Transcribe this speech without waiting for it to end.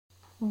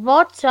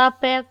What's up,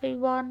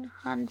 everyone,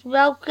 and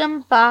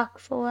welcome back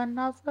for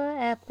another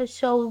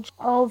episode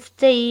of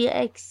the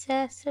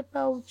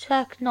Accessible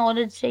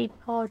Technology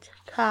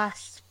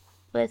Podcast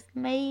with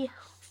me,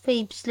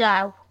 Phoebes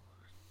Lau.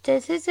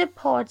 This is a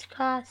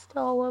podcast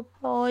all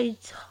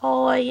about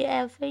how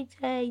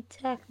everyday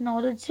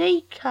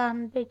technology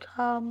can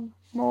become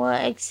more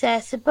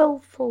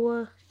accessible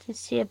for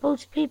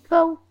disabled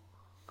people.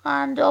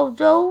 And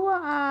although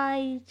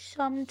I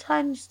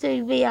sometimes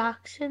do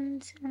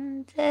reactions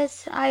in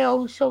this, I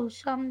also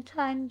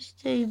sometimes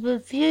do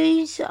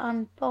reviews,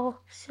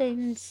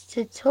 unboxings,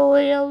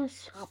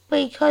 tutorials,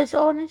 because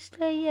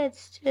honestly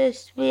it's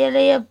just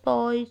really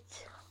about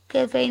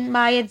giving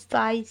my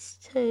advice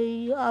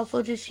to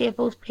other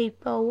disabled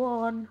people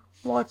on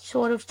what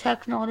sort of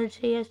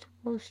technology is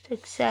most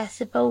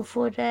accessible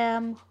for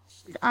them,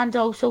 and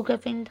also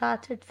giving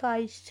that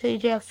advice to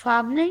their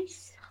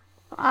families.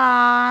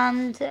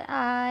 And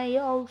I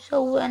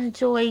also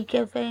enjoy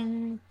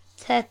giving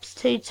tips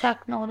to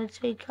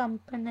technology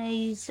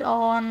companies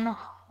on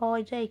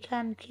how they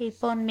can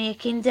keep on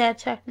making their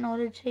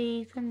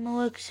technology even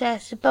more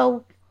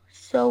accessible.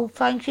 So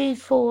thank you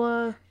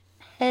for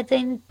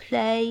hitting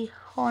play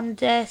on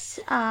this,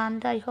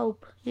 and I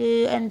hope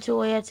you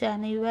enjoy it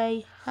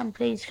anyway, and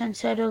please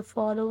consider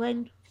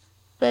following.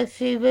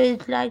 If you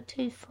would like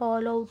to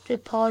follow the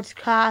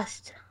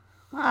podcast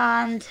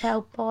and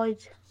help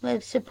out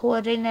with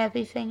supporting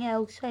everything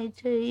else I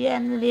do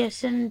and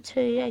listen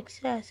to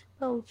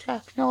accessible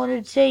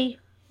technology,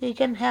 you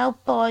can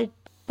help out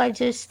by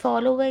just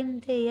following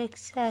the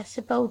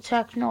Accessible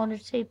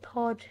Technology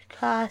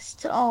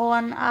Podcast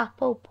on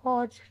Apple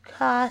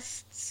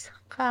Podcasts,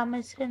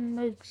 Amazon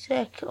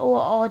Music, or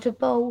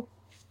Audible,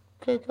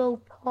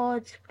 Google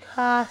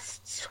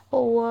Podcasts,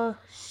 or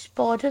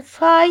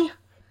Spotify,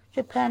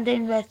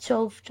 depending which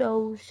of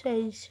those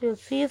is your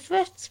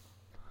favourite.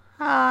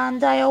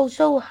 And I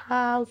also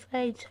have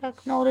a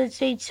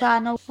technology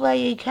channel where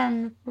you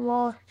can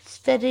watch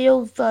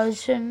video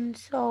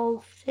versions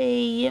of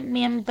the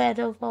main bit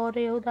of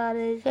audio that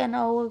is in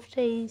all of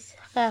these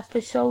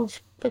episodes,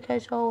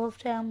 because all of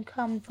them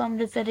come from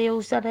the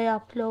videos that I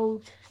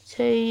upload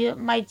to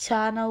my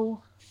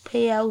channel,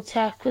 PL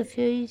Tech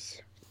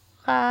Reviews.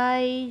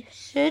 I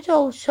should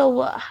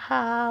also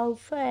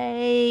have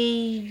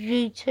a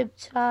YouTube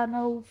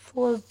channel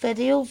for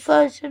video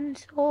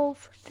versions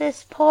of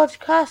this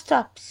podcast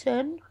up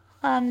soon,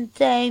 and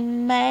they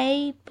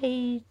may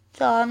be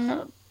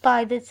done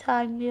by the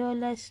time you're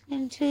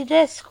listening to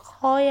this.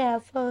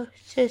 However,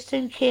 just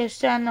in case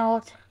they're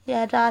not,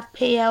 that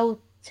PL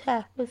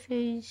Tech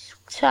Reviews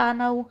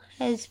channel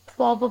is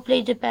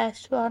probably the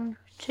best one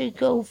to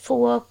go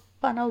for,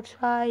 and I'll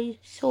try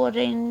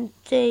sorting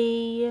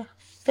the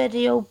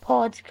video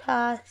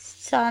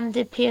podcasts and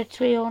the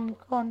Patreon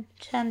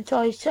content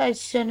out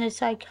as soon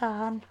as I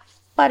can.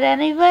 But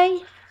anyway,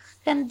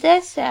 in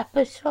this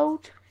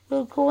episode,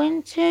 we're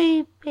going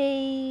to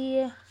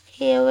be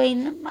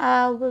hearing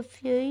a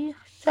review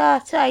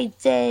that I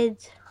did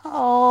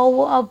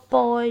all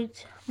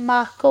about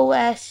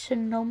MacOS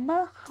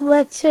Sonoma,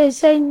 which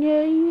is a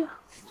new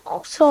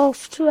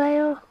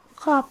software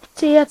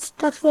update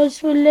that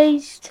was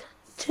released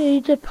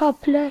to the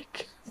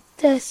public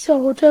this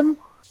autumn.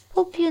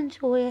 Hope you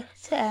enjoy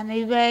it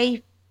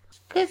anyway.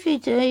 If you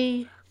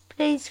do,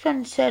 please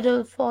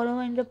consider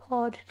following the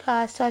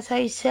podcast, as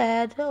I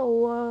said,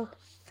 or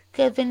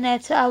giving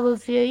it a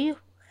review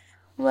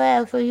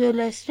wherever you're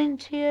listening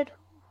to it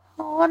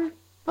on.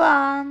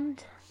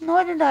 And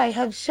now that I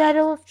have said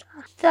all of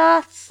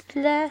that,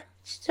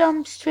 let's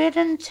jump straight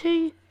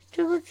into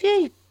the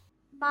review.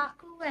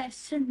 macOS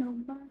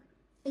Sonoma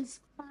is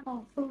an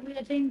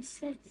operating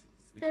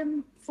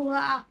system for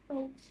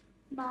Apple's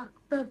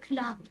MacBook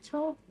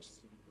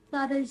laptops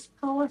that is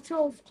part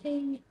of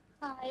the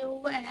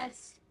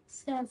iOS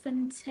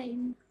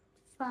 17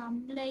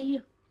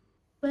 family,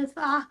 with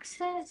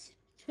access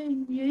to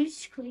new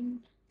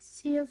screen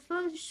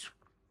savers,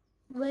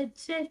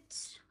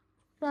 widgets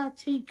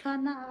that you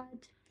can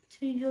add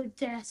to your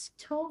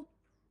desktop,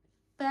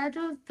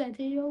 better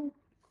video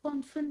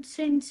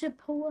conferencing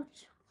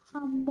support, a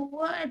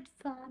more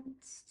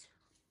advanced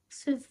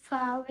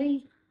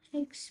Safari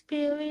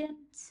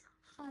experience,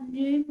 a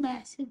new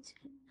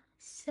messaging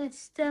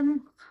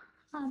system,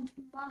 and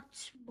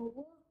much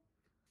more.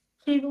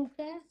 You will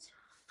get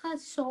a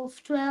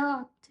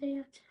software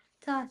update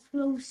that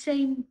will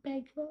seem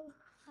bigger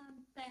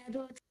and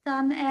better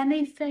than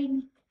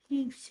anything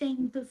you've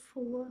seen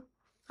before.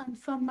 And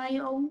from my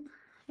own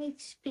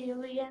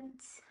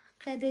experience,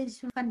 it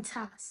is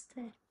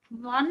fantastic.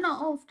 One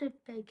of the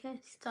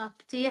biggest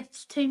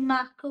updates to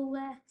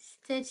macOS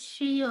this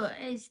year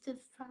is the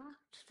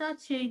fact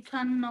that you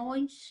can now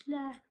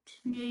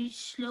select new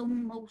slow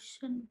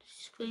motion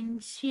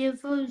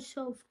screensavers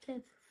of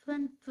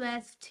different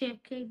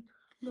breathtaking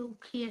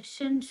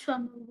locations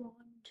from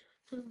around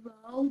the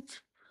world,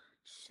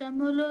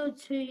 similar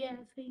to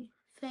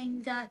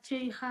everything that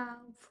you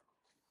have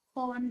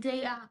on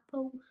the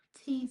Apple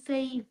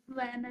TV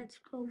when it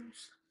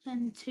goes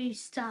into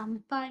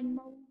standby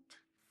mode.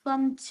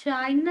 From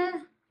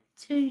China,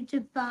 to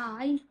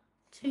Dubai,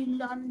 to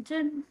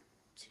London,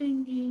 to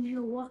New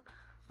York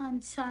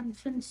and San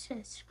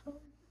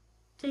Francisco,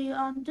 the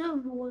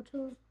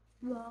underwater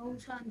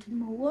world and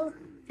more.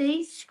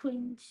 These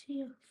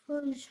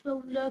screensavers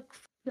will look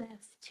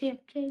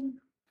breathtaking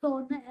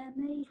on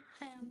any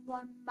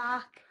M1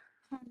 Mac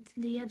and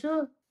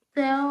later.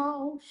 There are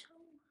also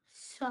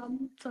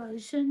some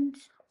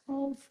versions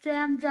of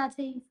them that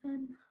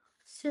even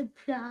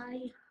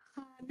supply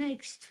an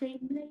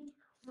extremely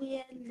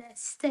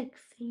realistic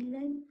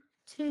feeling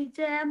to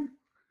them,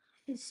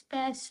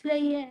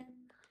 especially in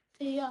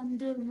the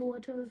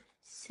underwater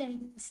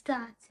scenes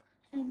that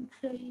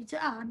include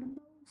animals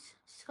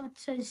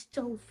such as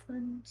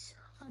dolphins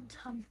and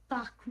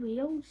humpback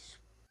whales.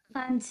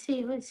 And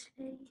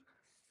seriously,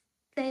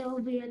 they are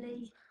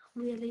really,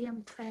 really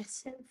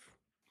impressive.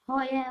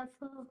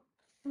 However,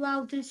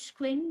 while the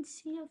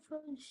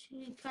screensavers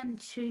you can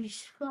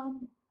choose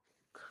from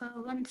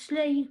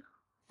currently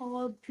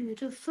are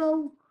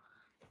beautiful,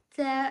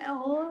 there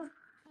are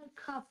a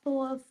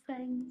couple of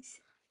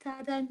things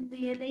that I'm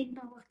really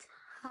not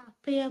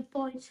happy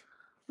about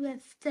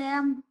with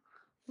them,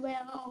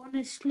 where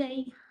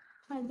honestly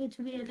I would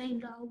really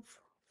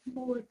love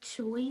more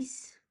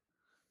choice.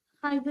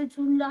 I would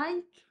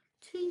like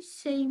to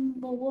see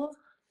more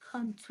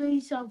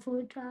countries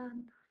other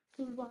than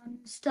the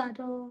ones that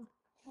are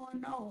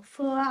on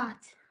offer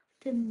at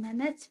the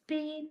minute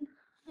being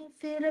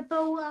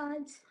available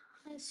as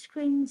a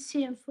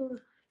screensaver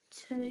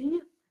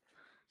too,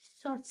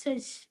 such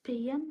as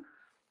Spain,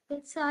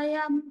 which I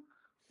am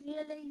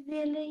really,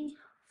 really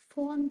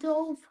fond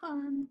of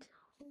and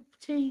hope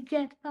to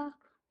get back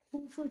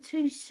over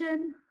to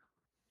soon.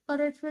 But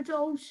it would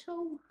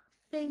also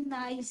be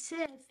nice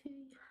if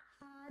you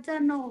had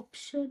an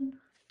option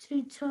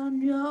to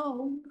turn your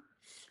own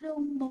slow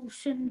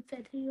motion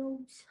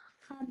videos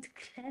and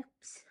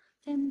clips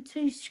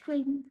into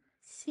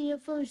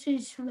screensavers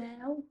as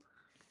well,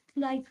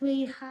 like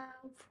we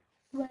have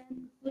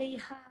when we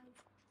have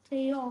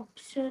the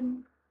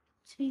option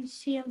to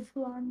save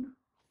one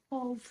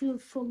of your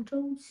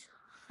photos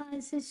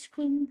as a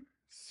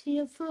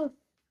screensaver,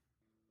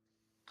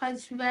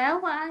 as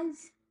well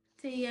as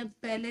the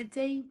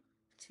ability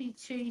to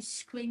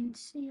choose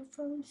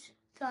screensavers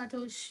that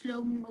are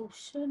slow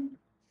motion.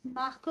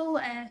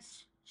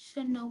 MacOS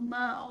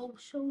Sonoma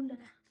also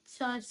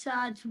lets us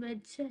add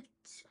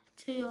widgets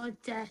to our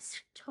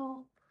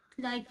desktop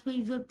like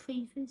we were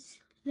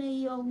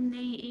previously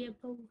only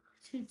able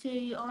to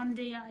do on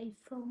the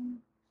iPhone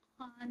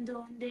and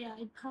on the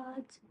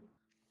iPad.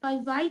 By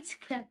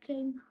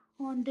right-clicking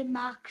on the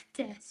Mac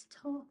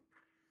desktop,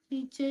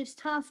 you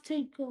just have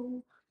to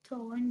go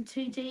down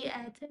to the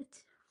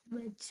Edit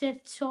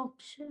Widgets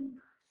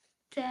option.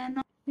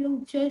 Then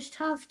you'll just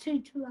have to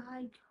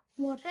drag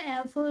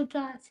whatever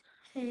that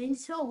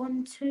is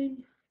onto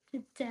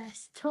the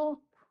desktop.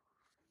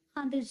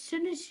 And as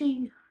soon as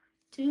you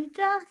do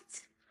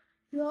that,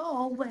 you're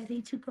all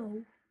ready to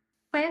go.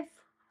 If,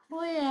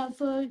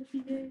 however,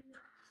 you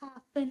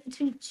happen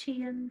to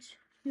change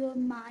your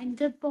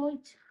mind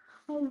about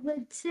a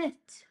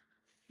widget,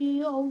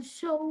 you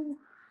also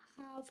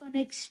have an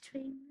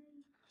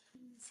extremely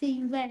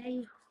easy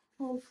way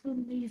of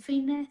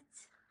removing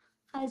it,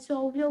 as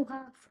all you'll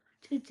have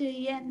to do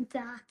in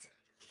that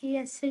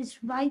case is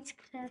right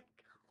click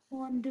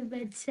on the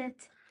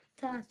widget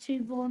that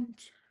you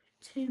want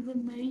to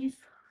remove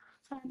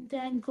and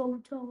then go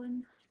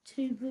down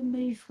to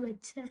remove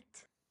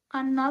widget.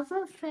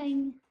 Another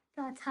thing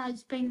that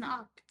has been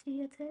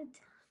updated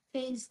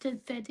is the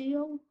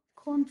video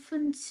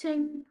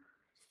conferencing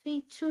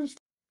features.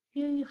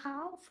 You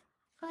have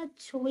a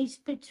choice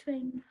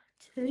between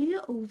two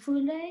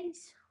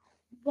overlays,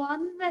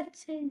 one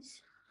which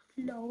is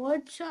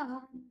large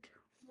and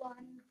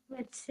one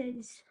which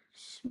is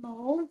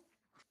small,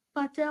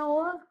 but there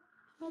are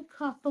a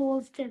couple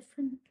of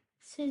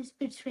differences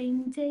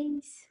between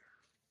these.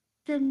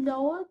 The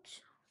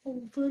large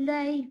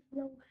overlay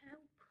will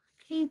help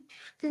keep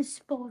the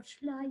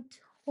spotlight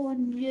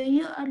on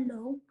you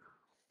alone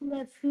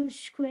with your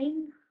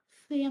screen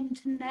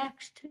framed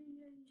next to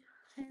you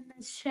in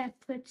a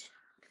separate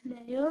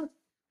layer,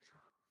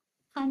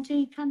 and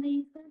you can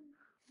even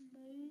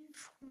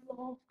move,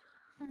 walk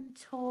and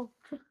talk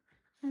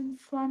in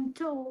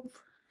front of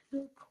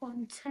your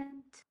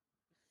content,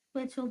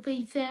 which will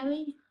be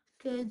very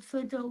good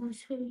for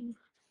those who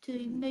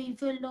do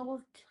move a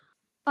lot.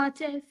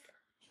 But if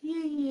you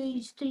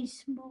use the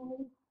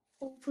small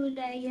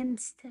overlay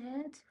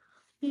instead,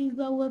 you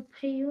will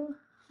appear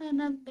an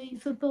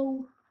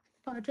unmovable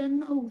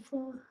button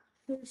over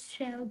your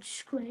shared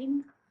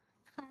screen,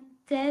 and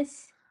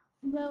this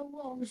will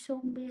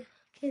also make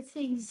it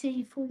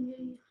easy for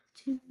you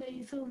to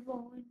move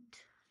around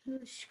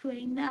your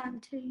screen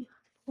and to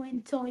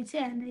point out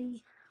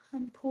any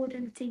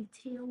important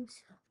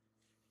details.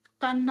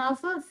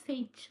 Another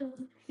feature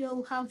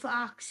you'll have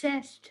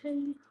access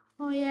to,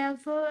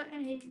 however,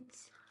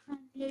 is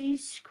a new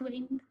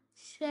screen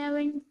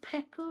sharing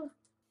picker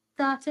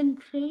that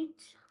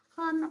includes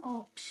an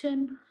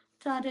option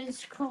that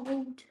is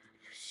called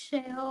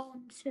Share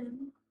on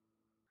Zoom.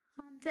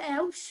 And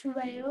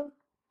elsewhere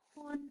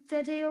on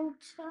video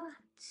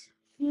chat,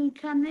 you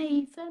can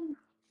even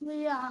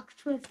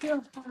react with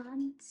your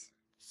hands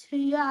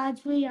to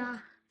add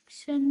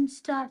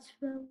reactions that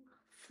will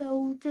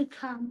fill the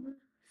camera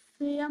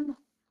frame.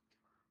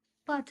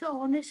 But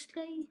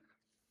honestly,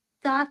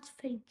 that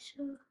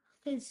feature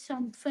is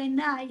something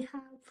I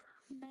have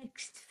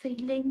mixed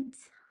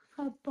feelings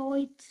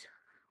about,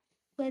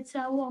 which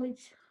I will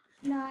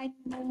outline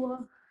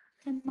more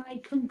in my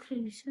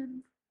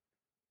conclusion.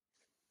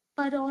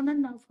 But on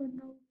another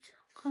note,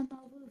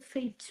 another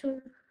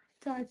feature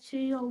that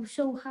you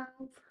also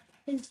have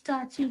is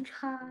that you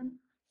can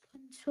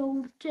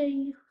control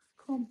the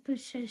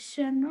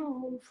composition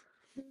of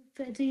the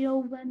video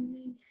when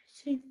you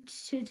in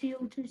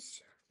studio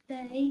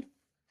display,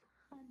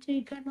 and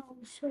you can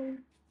also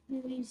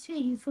use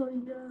either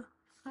your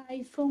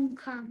iPhone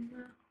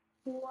camera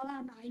or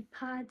an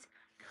iPad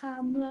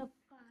camera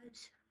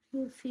as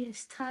your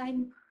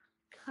FaceTime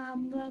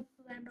camera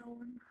when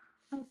on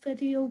a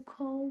video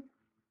call.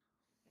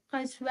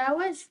 As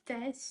well as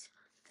this,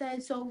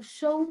 there's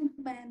also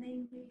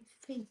many new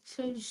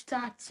features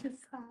that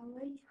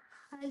Safari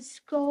has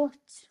got,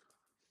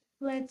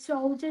 which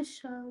all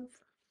deserve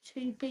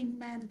to be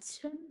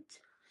mentioned.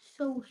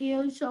 So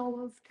here's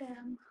all of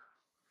them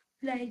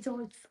laid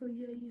out for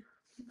you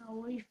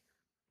now.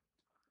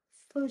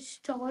 For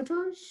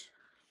starters,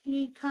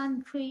 you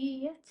can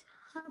create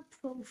a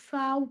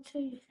profile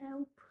to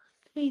help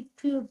keep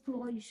your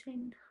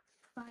browsing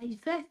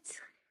private,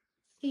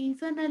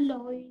 even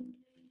allowing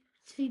you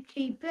to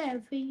keep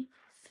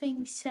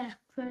everything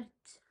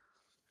separate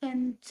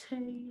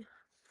into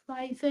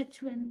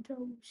private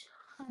windows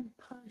and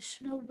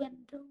personal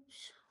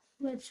windows,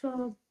 which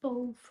are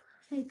both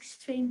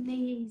extremely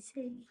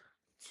easy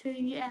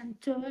to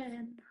enter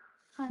in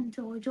and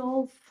out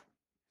of.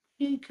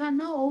 You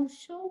can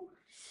also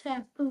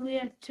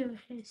separate your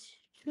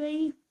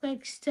history,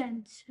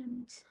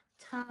 extensions,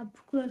 tab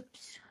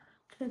groups,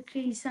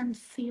 cookies and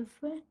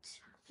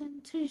favorites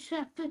into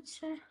separate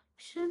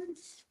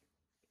sections.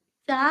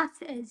 That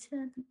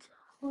isn't,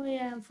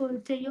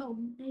 however, the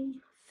only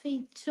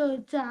feature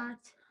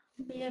that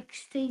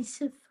makes the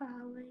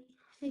Safari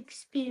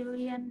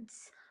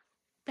experience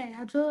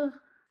better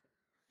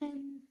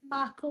in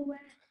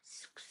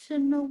macOS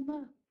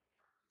Sonoma,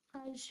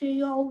 as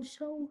you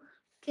also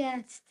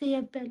get the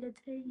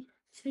ability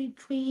to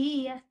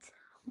create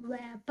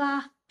web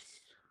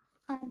apps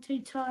and to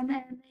turn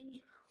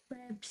any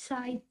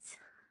website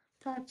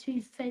that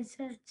you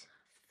visit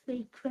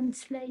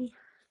frequently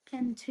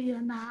into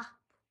an app.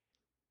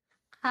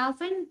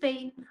 Having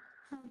been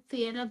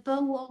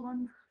available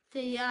on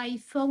the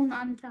iPhone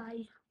and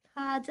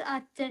iPad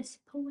at this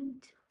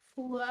point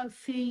for a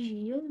few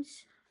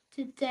years,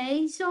 the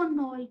days are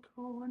now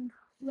gone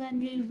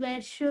when you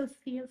wish your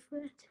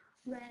favourite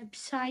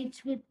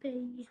website would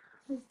be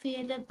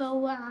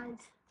available as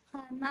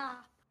an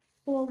app,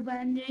 or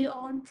when you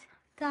aren't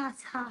that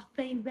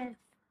happy with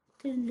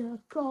the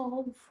look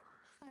of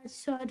a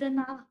certain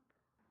app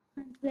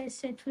and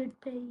wish it would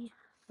be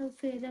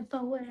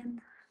available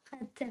in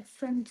a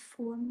different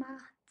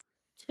format.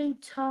 To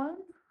turn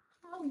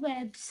a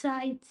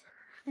website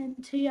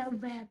into a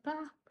web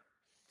app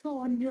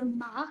on your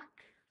Mac,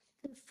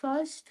 the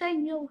first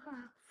thing you'll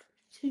have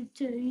to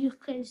do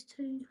is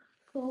to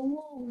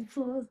go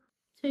over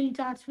to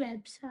that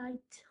website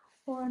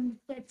on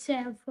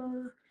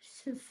whichever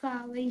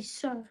Safari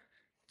search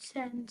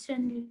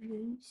engine you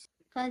use.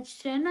 As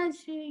soon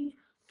as you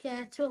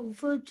get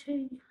over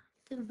to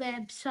the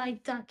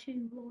website that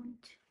you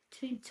want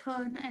to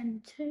turn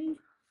into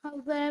a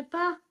web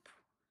app,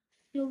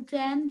 you'll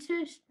then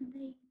just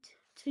need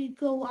to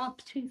go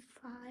up to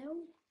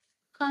File,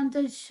 and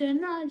as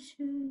soon as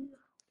you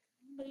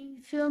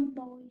move your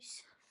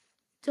mouse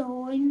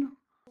down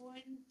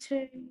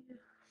to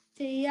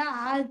the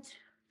Add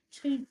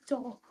to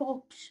Dock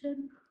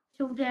option,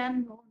 you'll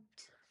then want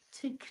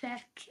to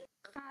click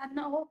an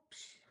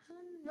option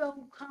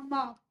will come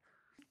up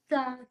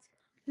that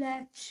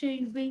lets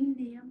you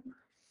rename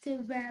the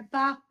web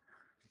app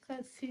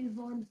if you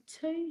want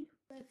to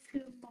with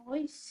your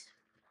mouse.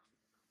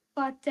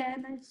 But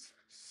then as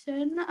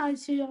soon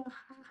as you're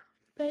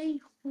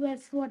happy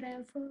with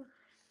whatever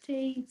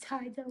the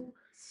title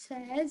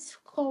says,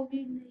 all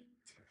you need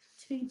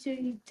to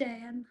do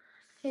then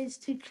is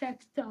to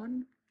click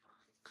done.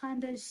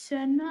 And as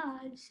soon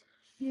as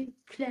you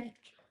click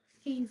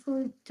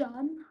either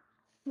done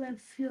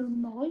with your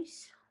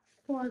mouse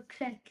or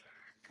click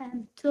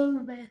enter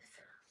with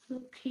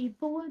your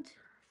keyboard,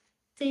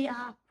 the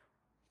app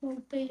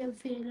will be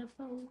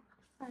available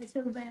as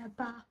a web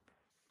app.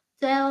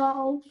 There are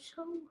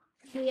also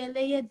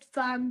really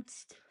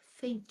advanced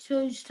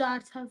features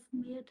that have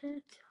made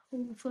it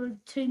over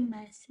to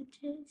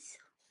messages,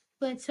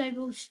 which I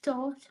will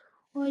start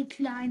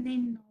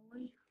outlining now.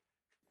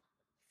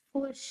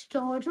 For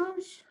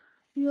starters,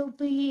 you'll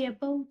be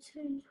able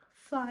to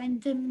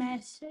find the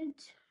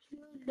message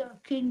you're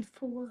looking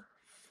for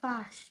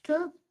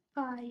faster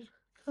by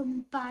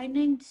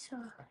combining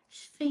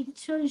search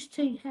features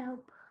to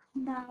help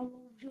narrow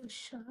your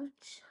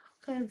search.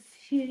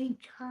 if you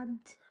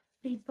can't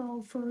be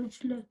bothered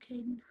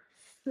looking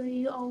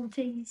through all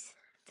these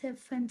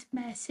different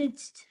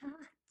message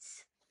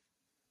chats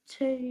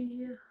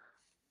to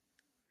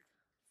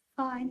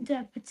find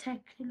a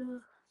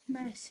particular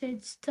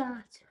message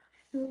that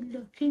you're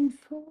looking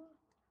for.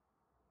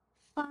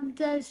 And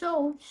there's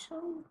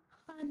also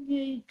a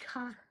new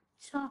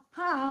catch-up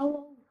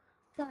arrow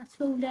that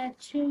will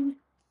let you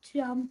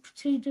jump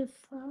to the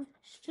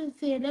first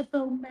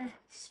available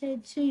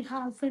message you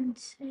haven't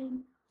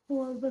seen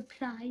or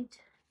replied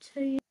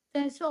to.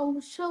 There's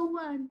also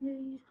a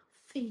new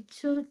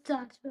feature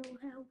that will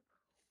help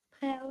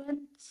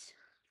parents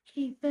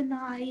keep an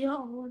eye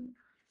on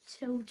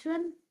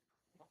children.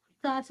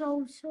 That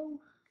also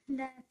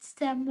lets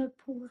them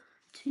report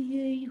to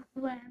you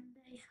when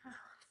they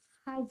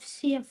have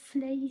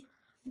safely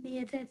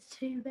made it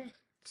to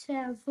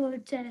whichever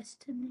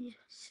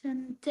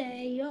destination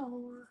they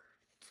are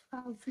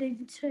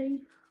travelling to,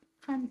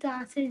 and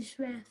that is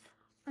with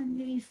a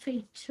new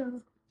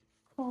feature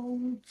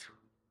called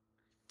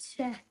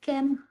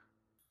check-in.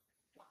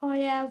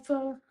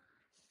 However,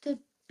 the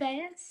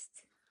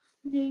best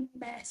new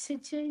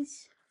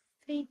messages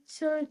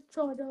feature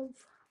sort of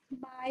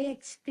my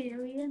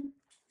experience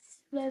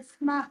with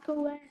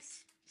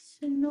macOS,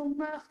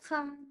 Sonoma,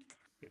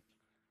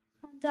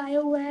 and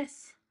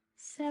iOS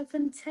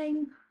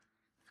 17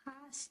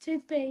 has to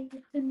be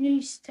the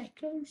new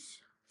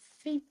stickers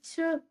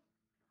feature,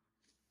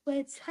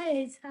 which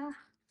is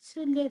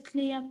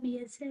absolutely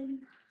amazing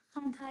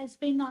and has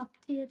been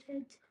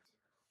updated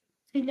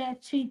to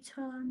let you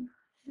turn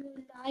your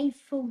live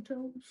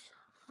photos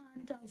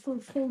and other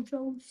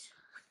photos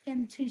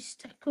into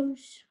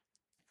stickers.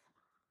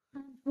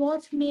 And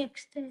what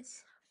makes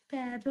this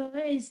better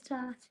is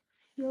that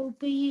you'll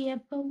be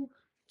able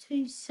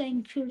to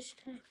sync your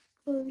stickers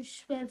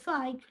with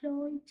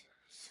iCloud,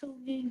 so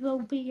you will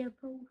be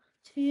able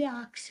to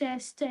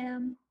access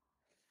them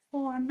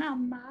on a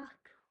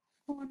Mac,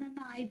 on an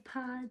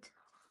iPad,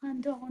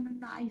 and on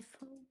an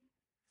iPhone.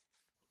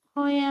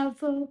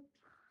 However,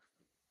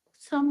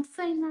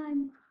 something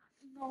I'm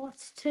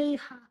not too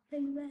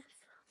happy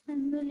with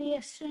in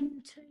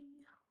relation to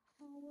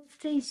all of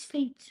these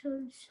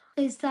features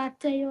is that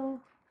they are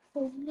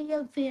only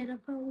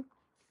available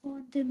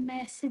on the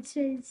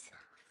Messages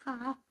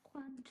app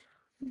and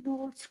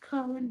not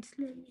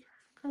currently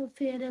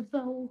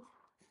available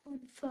on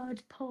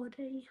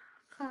third-party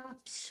apps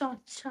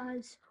such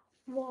as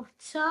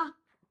WhatsApp.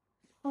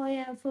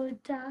 However,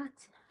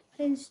 that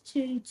is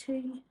due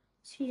to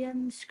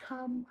change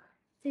come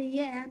the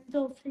end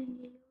of the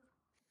year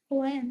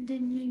or in the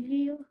new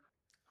year.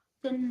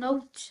 The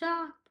Notes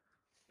app,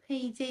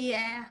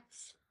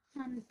 PDFs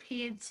and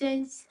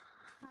Pages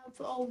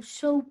have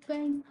also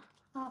been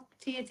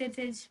updated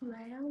as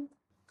well,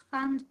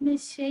 and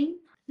machine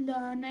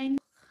learning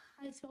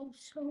has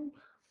also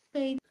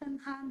been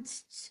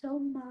enhanced so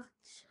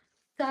much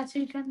that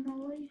you can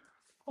now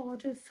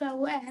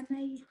autofill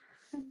any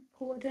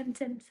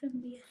important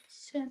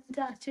information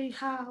that you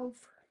have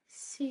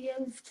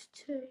saved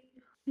to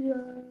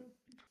your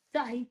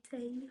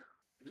ID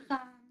and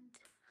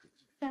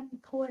then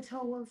put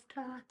all of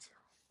that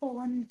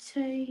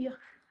onto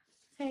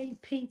a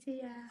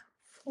PDF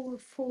or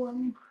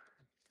form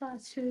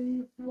that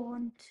you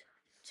want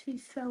to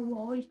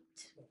fill out.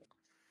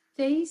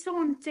 These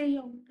aren't the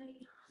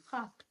only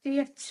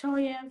updates,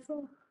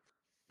 however,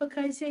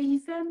 because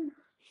even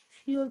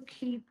if your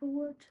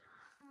keyboard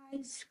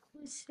has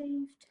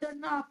received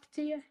an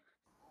update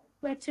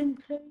which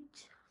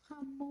includes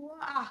a more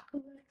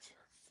accurate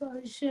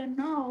version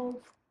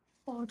of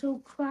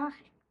autocorrect,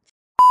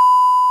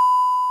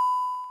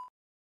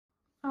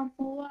 a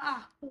more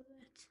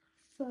accurate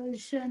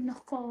version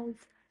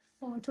of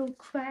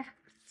autocorrect.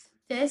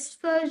 This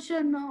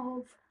version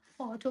of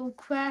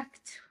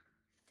autocorrect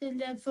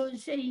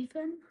delivers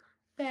even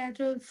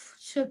better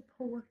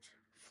support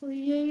for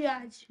you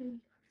as you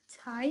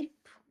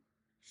type,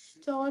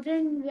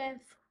 starting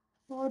with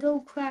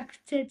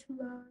auto-corrected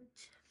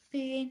words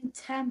being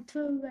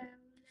temporarily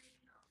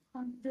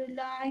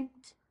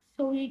underlined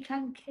so you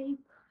can keep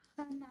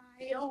an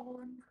eye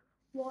on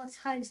what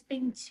has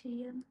been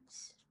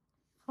changed.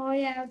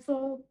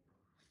 However,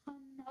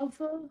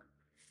 another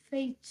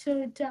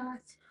feature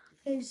that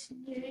is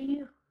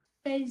new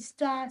is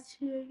that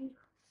you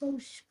will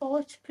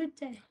spot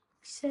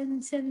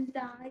predictions in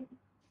line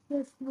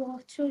with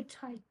what you're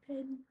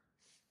typing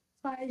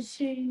as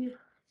you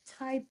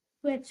type,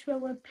 which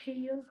will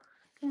appear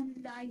in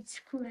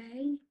light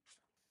grey.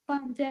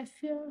 And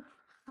if you're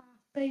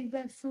happy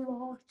with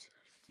what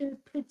the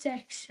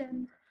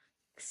prediction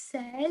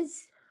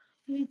says,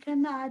 you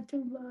can add the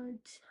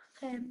words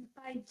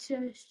by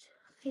just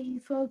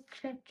either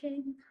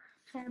clicking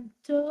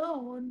enter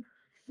on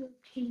your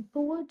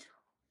keyboard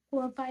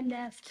or by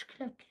left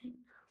clicking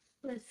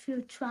with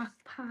your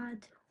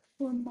trackpad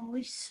or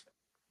mouse.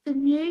 The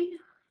new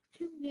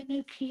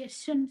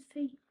communication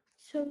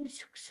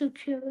features,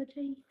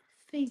 security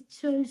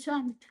features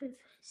and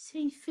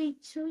privacy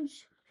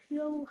features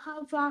you'll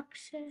have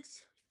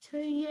access to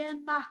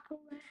in macOS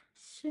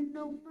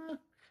Sonoma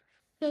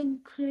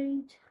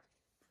include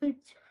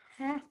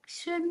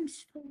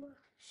protections for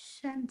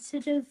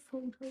sensitive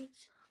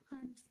photos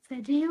and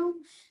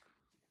videos,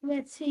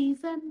 which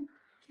even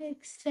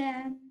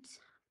extends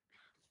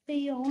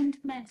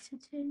beyond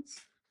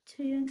messages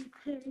to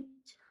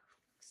include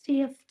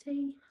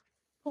safety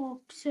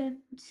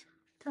options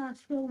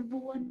that will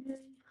warn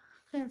you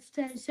if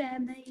there's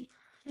any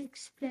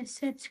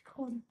explicit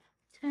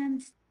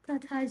content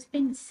that has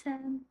been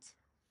sent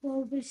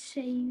or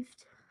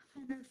received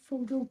in a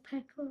photo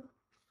picker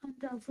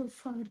and other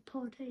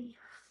third-party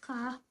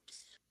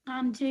apps.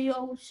 And you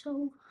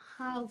also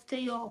have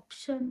the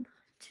option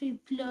to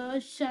blur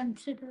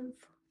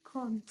sensitive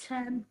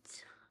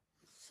content.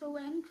 So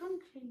in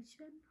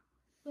conclusion,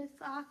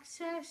 with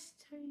access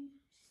to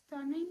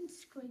stunning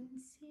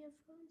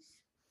screensavers,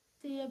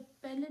 the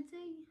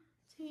ability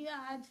to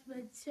add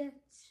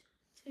widgets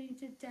to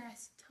the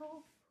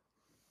desktop,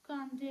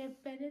 and the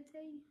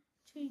ability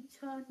to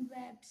turn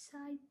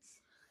websites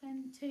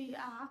into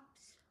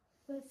apps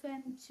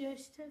within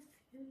just a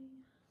few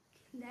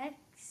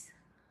clicks,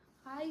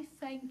 I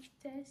think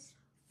this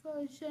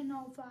version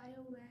of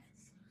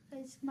iOS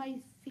is my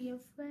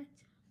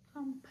favourite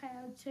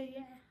compared to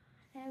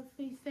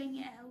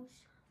everything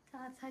else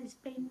that has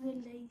been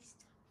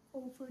released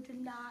over the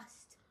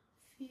last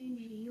few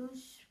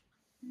years.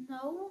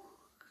 No,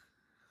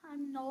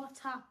 I'm not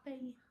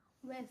happy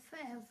with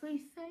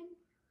everything,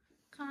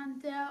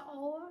 and there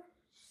are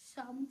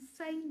some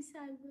things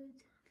I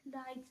would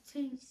like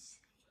to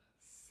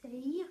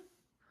see,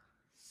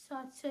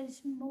 such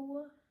as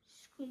more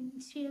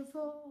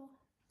screensaver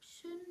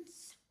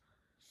options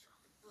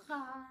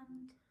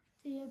and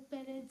the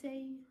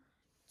ability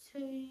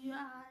to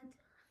add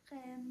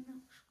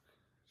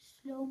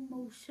slow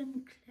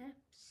motion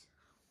clips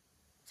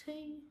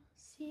to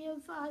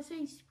save as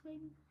a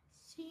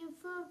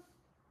screensaver,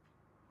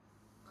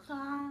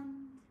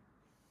 and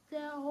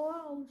there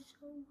are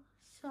also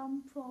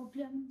some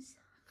problems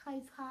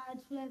I've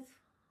had with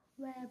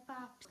web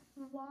apps.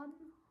 One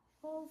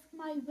of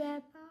my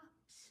web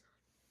apps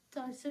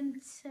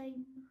doesn't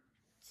seem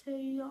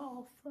to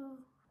offer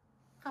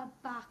a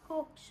back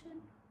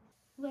option,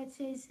 which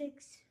is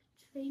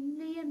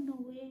extremely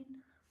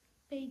annoying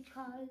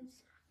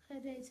because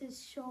it is a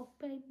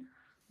shopping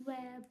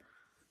web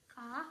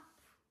app.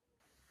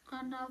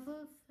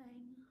 Another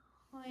thing,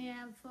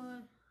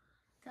 however,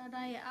 that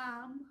I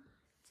am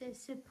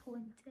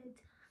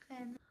disappointed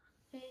in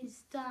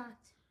is that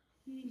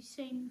you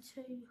seem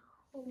to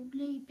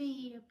only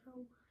be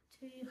able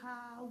to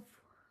have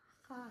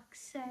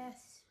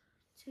access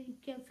to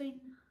giving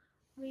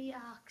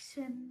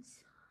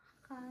reactions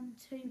and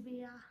to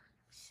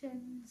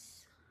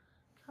reactions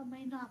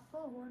coming up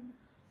on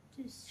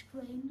the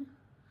screen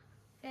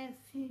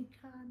if you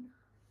can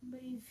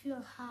move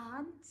your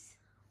hands,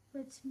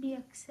 which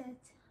makes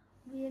it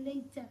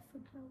really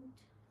difficult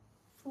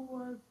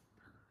for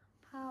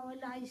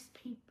paralyzed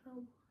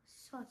people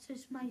such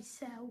as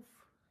myself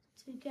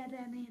to get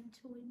any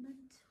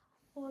enjoyment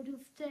out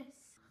of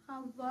this.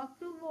 A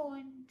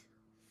workaround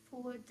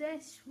for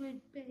this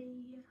would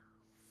be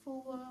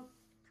for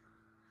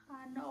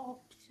an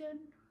option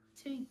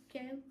to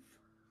give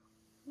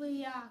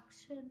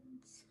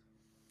reactions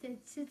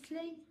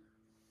digitally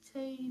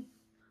to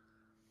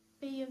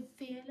be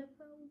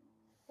available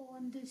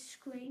on the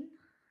screen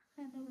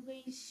in a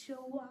way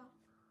show up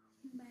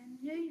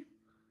menu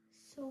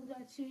so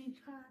that you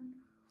can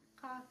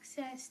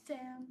access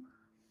them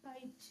by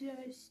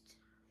just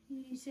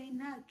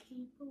using a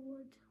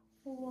keyboard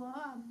or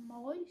a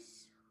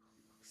mouse.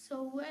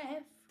 So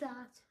if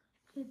that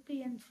could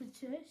be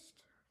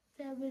introduced,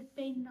 there would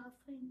be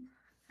nothing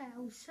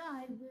else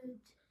I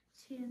would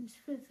change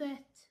with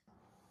it.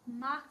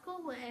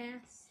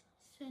 MacOS,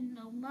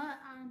 Sonoma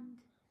and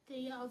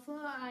the other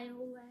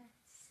iOS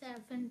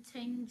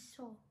 17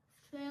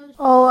 software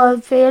are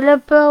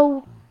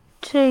available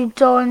to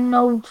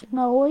download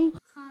now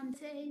and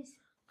is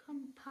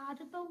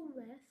compatible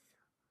with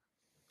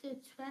the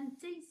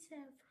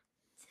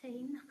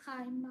 2017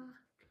 iMac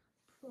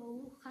Pro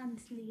and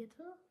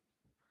later,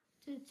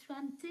 the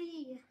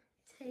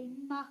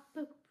 2018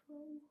 MacBook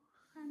Pro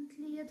and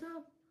later,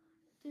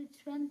 the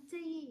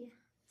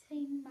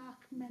 2018 Mac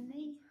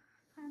Mini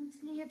and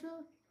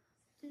later,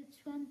 the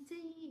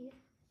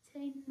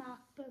 2018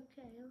 MacBook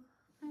Air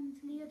and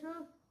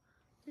later,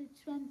 the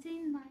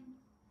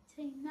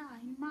 2019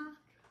 iMac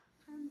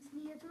and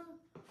later,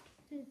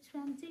 the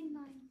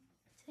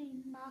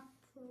 2019 Mac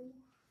Pro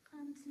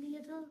and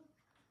later,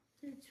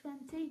 the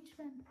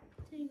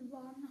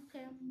 2021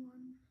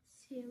 M1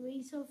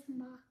 series of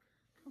Mac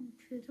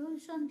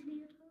computers and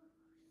later,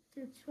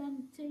 the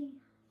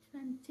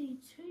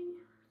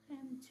 2022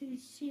 M2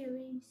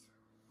 series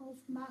of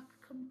Mac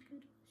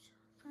computers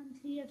and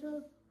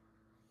later,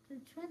 the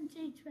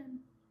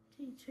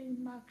 2022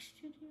 Mac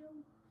Studio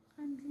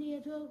and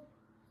later,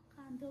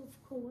 and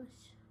of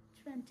course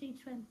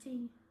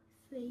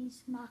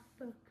 2023's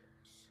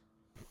MacBooks.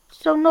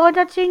 So now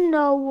that you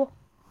know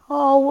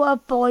all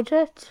about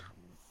it,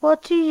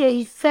 what do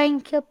you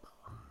think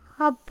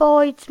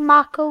about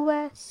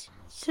macOS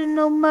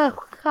Sonoma,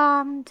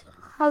 and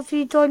have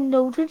you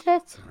downloaded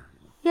it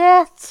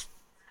yet?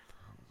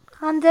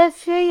 And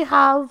if you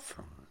have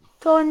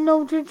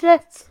downloaded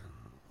it,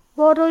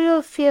 what are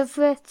your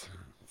favourite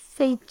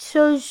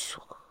features,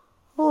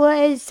 or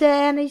is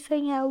there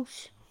anything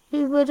else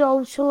you would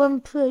also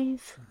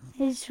improve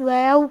as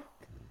well?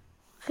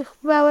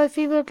 Well, if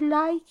you would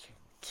like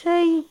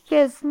to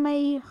give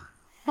me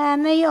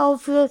any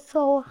of your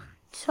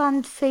thoughts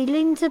and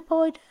feelings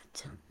about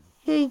it,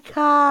 you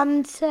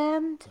can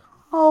send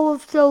all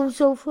of those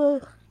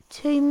over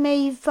to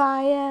me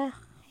via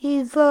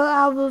either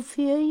a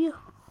review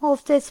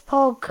of this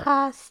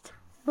podcast,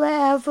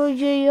 wherever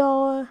you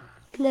are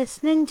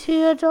listening to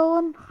it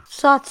on,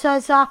 such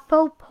as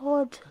Apple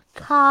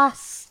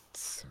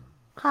Podcasts,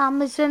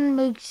 Amazon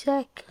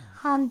Music,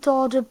 and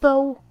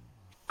Audible,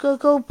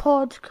 Google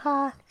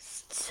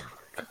Podcasts,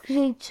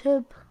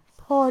 YouTube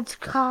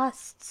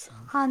Podcasts,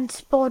 and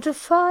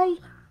Spotify.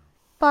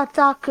 But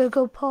that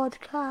Google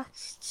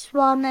Podcasts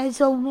one is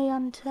only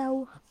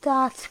until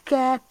that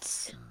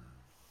gets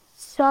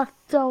shut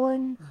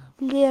down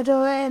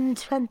later in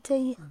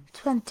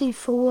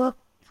 2024.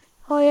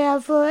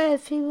 However,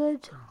 if you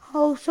would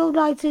also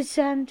like to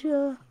send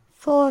your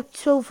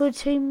thoughts over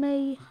to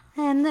me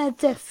in a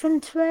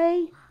different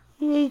way,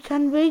 you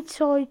can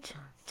reach out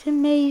to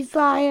me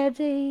via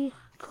the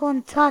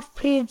contact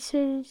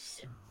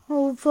pages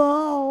over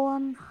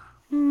on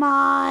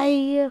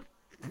my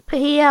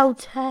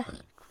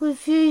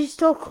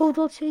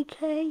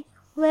pltechreviews.co.uk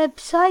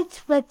website,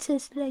 which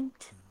is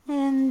linked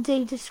in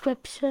the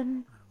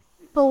description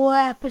for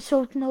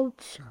episode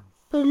notes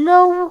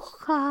below,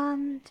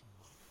 and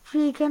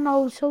you can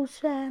also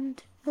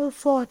send your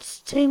thoughts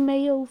to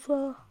me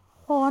over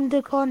on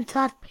the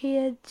contact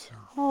page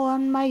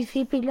on my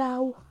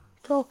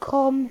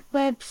vbelow.com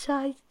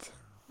website,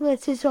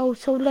 which is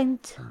also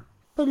linked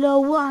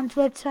below, and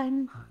which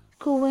I'm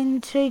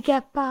going to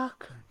get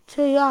back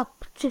to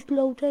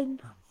uploading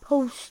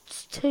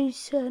posts too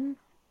soon.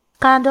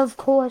 And of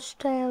course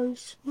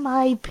there's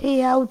my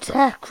PL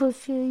Tech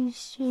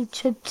Reviews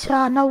YouTube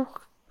channel.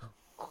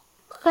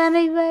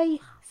 Anyway,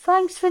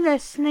 thanks for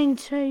listening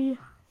to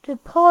the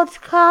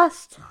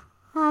podcast,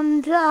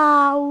 and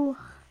I'll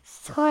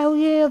tell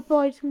you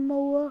about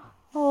more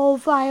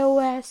of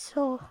iOS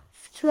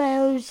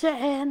softwares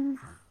in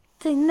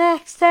the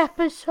next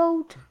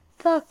episode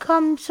that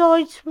comes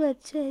out,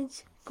 which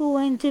is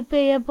going to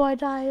be about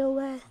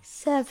iOS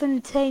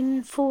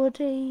 17 for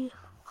the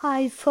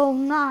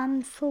iPhone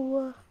and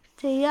for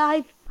the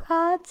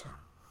iPad,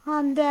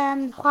 and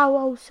then I'll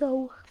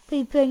also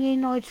be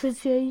bringing out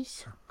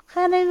reviews.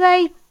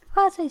 Anyway,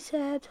 as I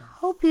said,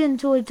 hope you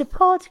enjoyed the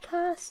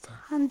podcast,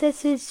 and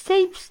this is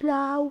Phoebes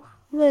Lau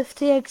with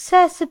the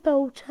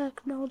Accessible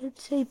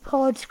Technology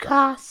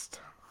Podcast.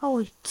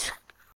 Out.